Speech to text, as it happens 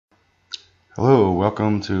Hello,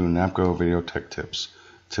 welcome to NAPCO Video Tech Tips.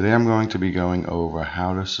 Today I'm going to be going over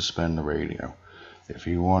how to suspend the radio. If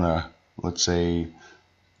you want to, let's say,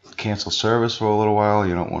 cancel service for a little while,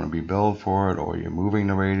 you don't want to be billed for it, or you're moving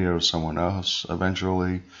the radio to someone else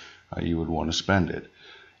eventually, you would want to suspend it.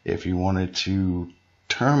 If you wanted to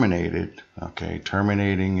terminate it,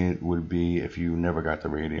 terminating it would be if you never got the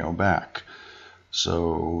radio back.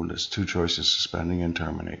 So there's two choices, suspending and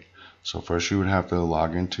terminate. So first you would have to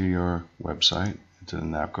log into your website, into the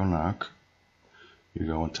NAPCO NOC. You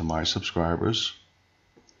go into My Subscribers.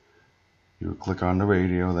 You would click on the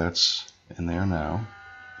radio that's in there now.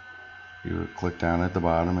 You would click down at the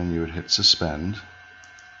bottom and you would hit suspend.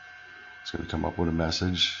 It's going to come up with a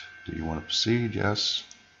message. Do you want to proceed? Yes.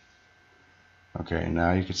 Okay,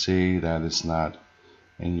 now you can see that it's not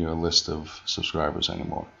in your list of subscribers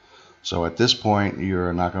anymore. So at this point,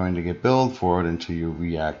 you're not going to get billed for it until you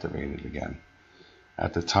reactivate it again.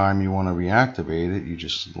 At the time you want to reactivate it, you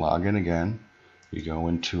just log in again. You go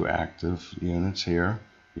into active units here.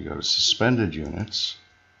 You go to suspended units,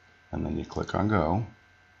 and then you click on go.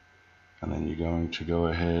 And then you're going to go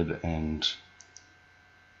ahead and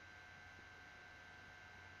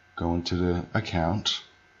go into the account.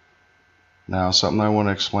 Now, something I want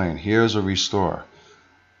to explain. Here's a restore.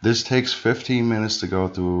 This takes 15 minutes to go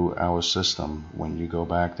through our system when you go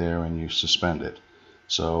back there and you suspend it.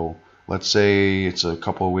 So let's say it's a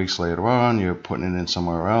couple of weeks later on, you're putting it in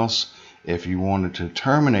somewhere else. If you wanted to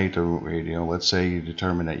terminate the radio, let's say you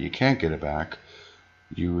determine that you can't get it back,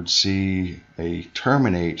 you would see a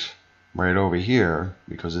terminate right over here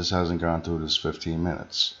because this hasn't gone through this 15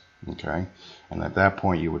 minutes. Okay? And at that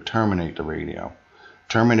point you would terminate the radio.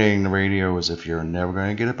 Terminating the radio is if you're never going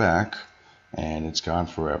to get it back, and it's gone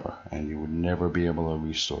forever, and you would never be able to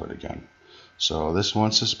restore it again. So this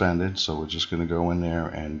one's suspended, so we're just going to go in there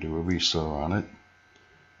and do a restore on it,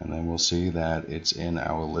 and then we'll see that it's in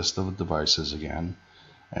our list of devices again.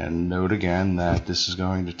 And note again that this is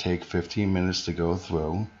going to take 15 minutes to go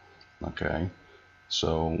through. Okay,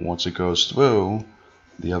 so once it goes through,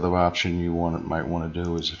 the other option you might want to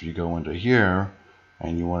do is if you go into here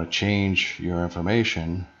and you want to change your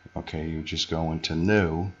information, okay, you just go into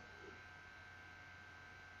new.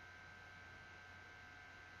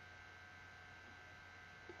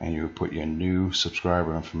 And you would put your new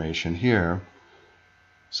subscriber information here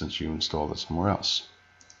since you installed it somewhere else.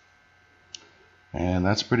 And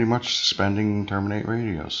that's pretty much suspending and terminate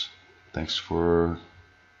radios. Thanks for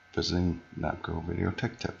visiting NAPCO Video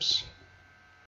Tech Tips.